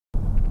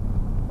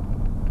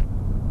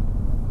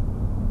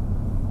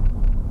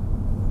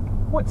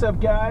What's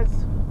up,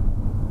 guys?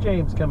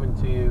 James coming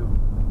to you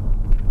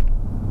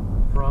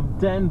from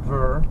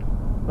Denver,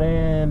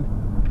 and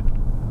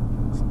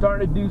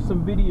starting to do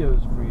some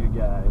videos for you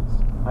guys.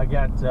 I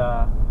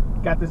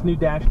got this new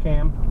dash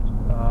cam.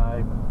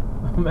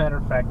 Matter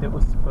of fact, it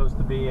was supposed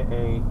to be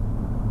a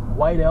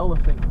white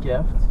elephant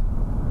gift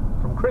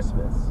from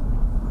Christmas,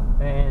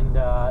 and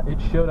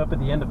it showed up at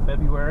the end of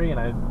February, and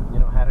I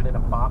had it in a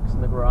box in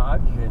the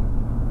garage and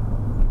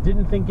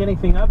didn't think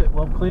anything of it.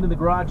 Well, cleaning the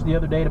garage the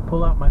other day to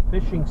pull out my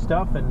fishing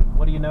stuff, and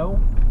what do you know?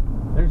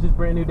 There's this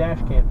brand new dash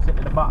cam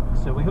sitting in a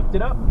box. So we hooked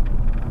it up,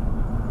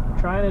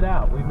 trying it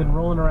out. We've been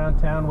rolling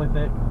around town with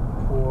it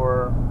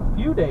for a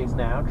few days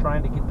now,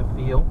 trying to get the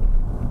feel.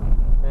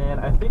 And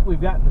I think we've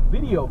got the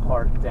video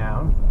part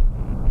down.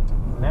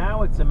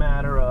 Now it's a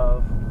matter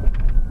of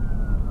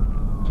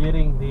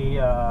getting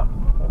the,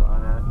 hold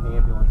on, the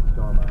ambulance is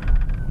going by.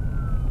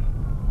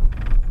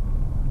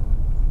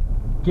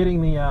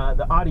 Getting the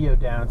audio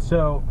down.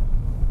 So,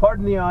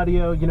 pardon the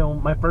audio,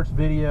 my first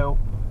video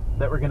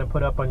that we're going to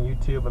put up on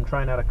YouTube, I'm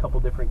trying out a couple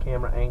different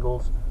camera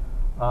angles,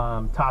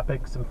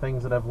 topics and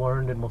things that I've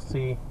learned, and we'll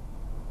see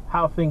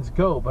how things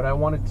go. But I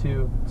wanted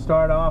to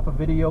start off a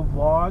video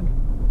vlog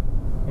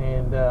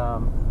and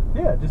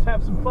yeah, just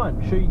have some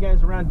fun, show you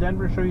guys around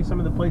Denver, show you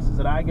some of the places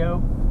that I go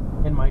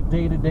in my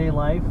day-to-day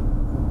life.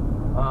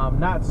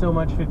 Not so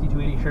much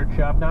 5280 Shirt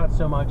Shop, not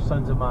so much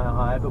Sons of Mile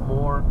High, but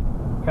more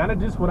kind of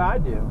just what I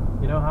do,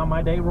 how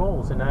my day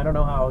rolls. And I don't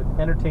know how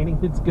entertaining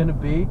it's going to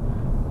be,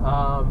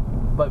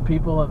 but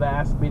people have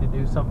asked me to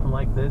do something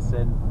like this,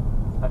 and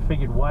I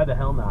figured, why the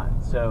hell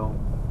not? So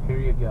here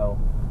you go.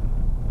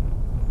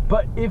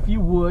 But if you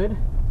would,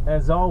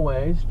 as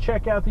always,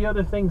 check out the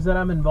other things that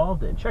I'm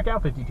involved in. Check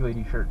out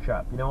 5280 Shirt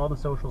Shop, all the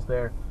socials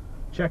there.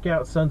 Check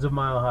out Sons of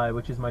Mile High,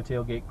 which is my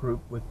tailgate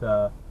group with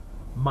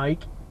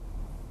Mike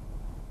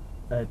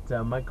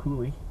at Mike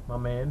Cooley, my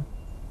man.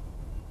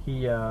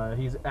 He's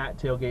at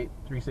Tailgate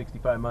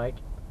 365 Mike,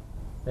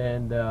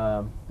 and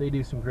they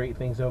do some great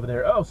things over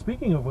there. Oh,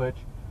 speaking of which,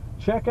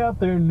 check out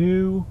their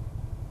new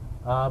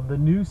the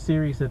new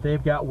series that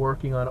they've got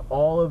working on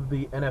all of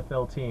the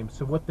NFL teams.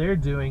 So what they're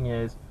doing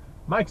is,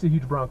 Mike's a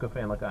huge Bronco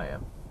fan like I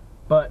am,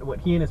 but what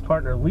he and his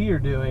partner Lee are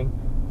doing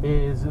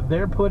is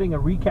they're putting a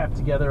recap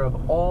together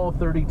of all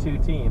 32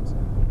 teams.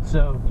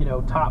 So,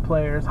 top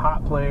players,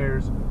 hot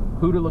players,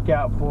 who to look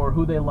out for,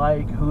 who they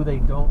like, who they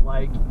don't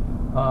like,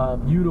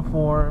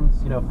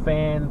 uniforms,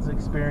 fans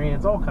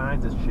experience, all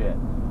kinds of shit.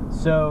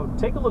 So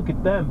take a look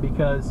at them,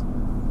 because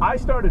I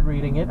started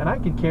reading it and I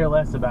could care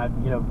less about,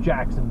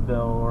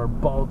 Jacksonville or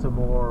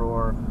Baltimore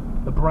or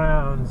the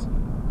Browns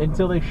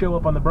until they show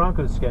up on the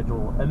Broncos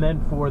schedule. And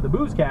then for the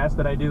Boozecast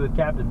that I do with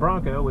Captain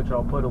Bronco, which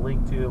I'll put a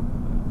link to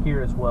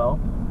here as well,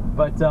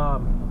 but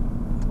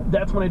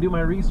that's when I do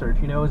my research,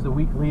 is the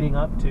week leading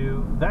up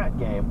to that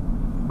game.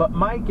 But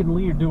Mike and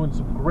Lee are doing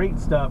some great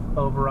stuff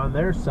over on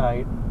their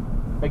site.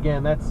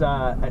 Again, that's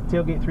at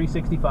Tailgate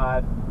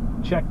 365.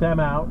 Check them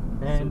out.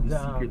 And so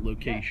the secret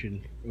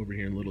location over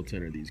here in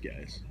Littleton are these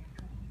guys.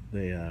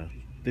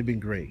 They've been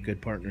great,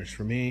 good partners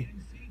for me.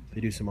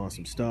 They do some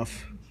awesome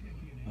stuff.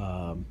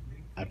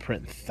 I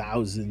print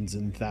thousands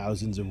and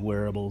thousands of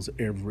wearables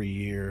every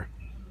year,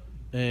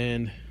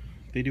 and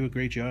they do a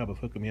great job of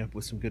hooking me up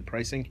with some good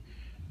pricing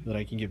that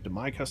I can give to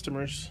my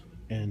customers,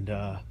 and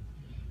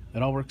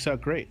it all works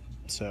out great.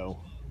 So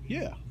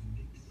yeah,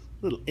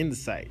 little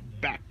insight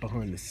back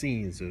behind the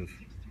scenes of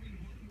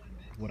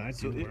what I do.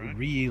 So it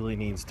really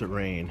needs to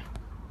rain.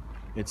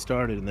 It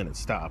started and then it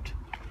stopped,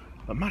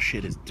 but my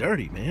shit is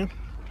dirty, man.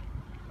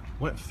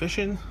 Went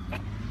fishing.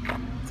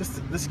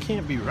 This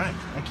can't be right.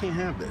 I can't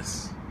have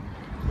this.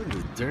 Look at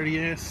this dirty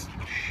ass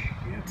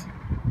shit.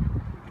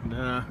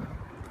 Nah,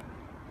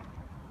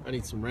 I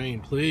need some rain,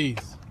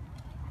 please.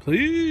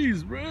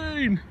 Please,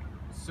 rain.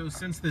 So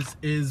since this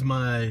is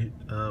my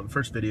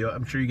first video,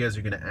 I'm sure you guys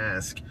are gonna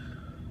ask.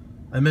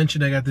 I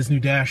mentioned I got this new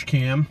dash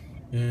cam,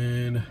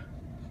 and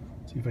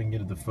see if I can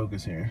get it to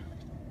focus here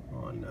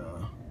on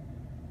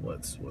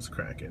what's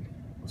cracking.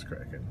 What's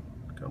cracking?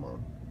 Come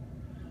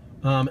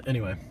on.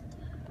 Anyway,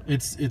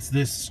 it's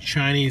this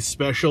Chinese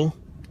special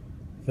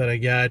that I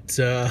got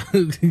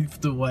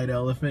the white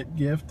elephant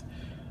gift.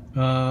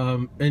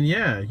 And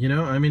yeah,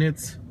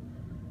 it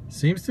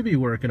seems to be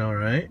working all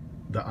right.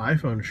 The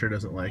iPhone sure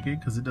doesn't like it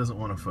because it doesn't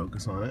want to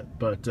focus on it.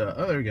 But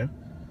oh, there we go.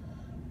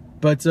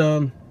 But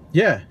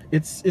yeah,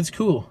 it's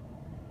cool.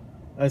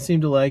 I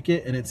seem to like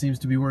it, and it seems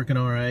to be working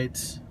all right.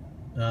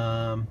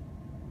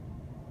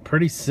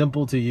 Pretty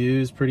simple to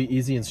use, pretty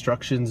easy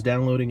instructions.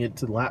 Downloading it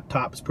to the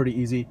laptop is pretty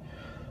easy.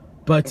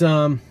 But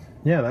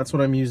yeah, that's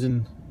what I'm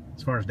using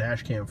as far as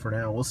dash cam for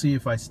now. We'll see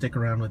if I stick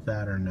around with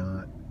that or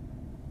not.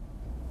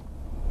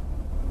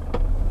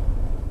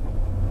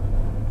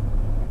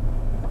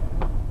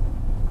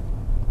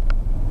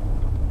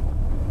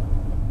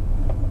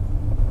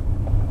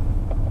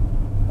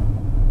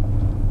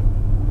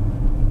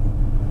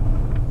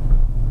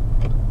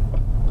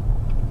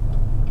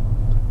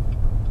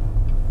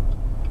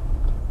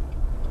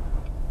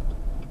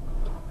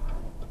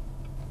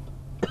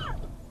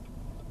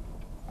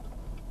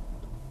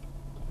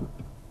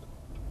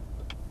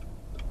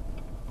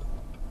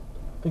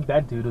 I think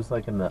that dude was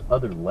like in the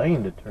other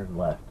lane to turn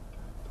left.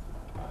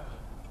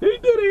 He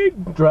did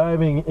it!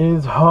 Driving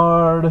is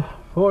hard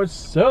for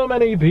so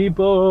many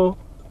people,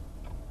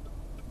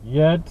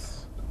 yet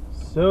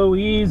so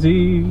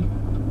easy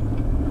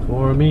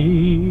for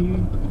me.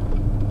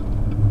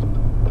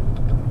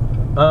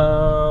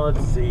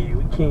 Let's see,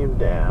 we came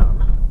down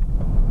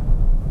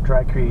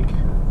Dry Creek.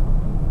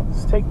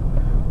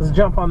 Let's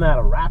jump on that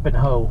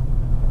Arapahoe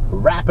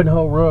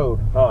Road.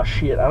 Oh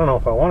shit, I don't know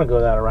if I want to go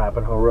that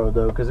Arapahoe Road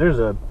though, because there's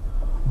a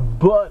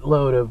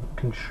buttload of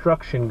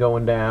construction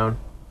going down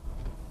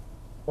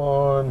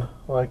on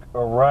like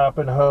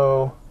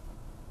Arapahoe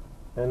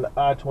and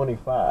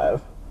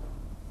I-25.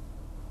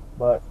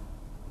 But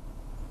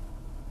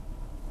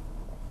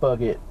fuck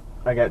it,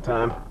 I got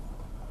time.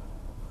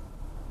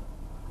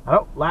 I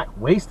don't like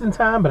wasting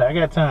time, but I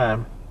got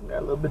time. Got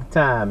a little bit of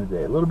time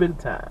today, a little bit of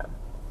time.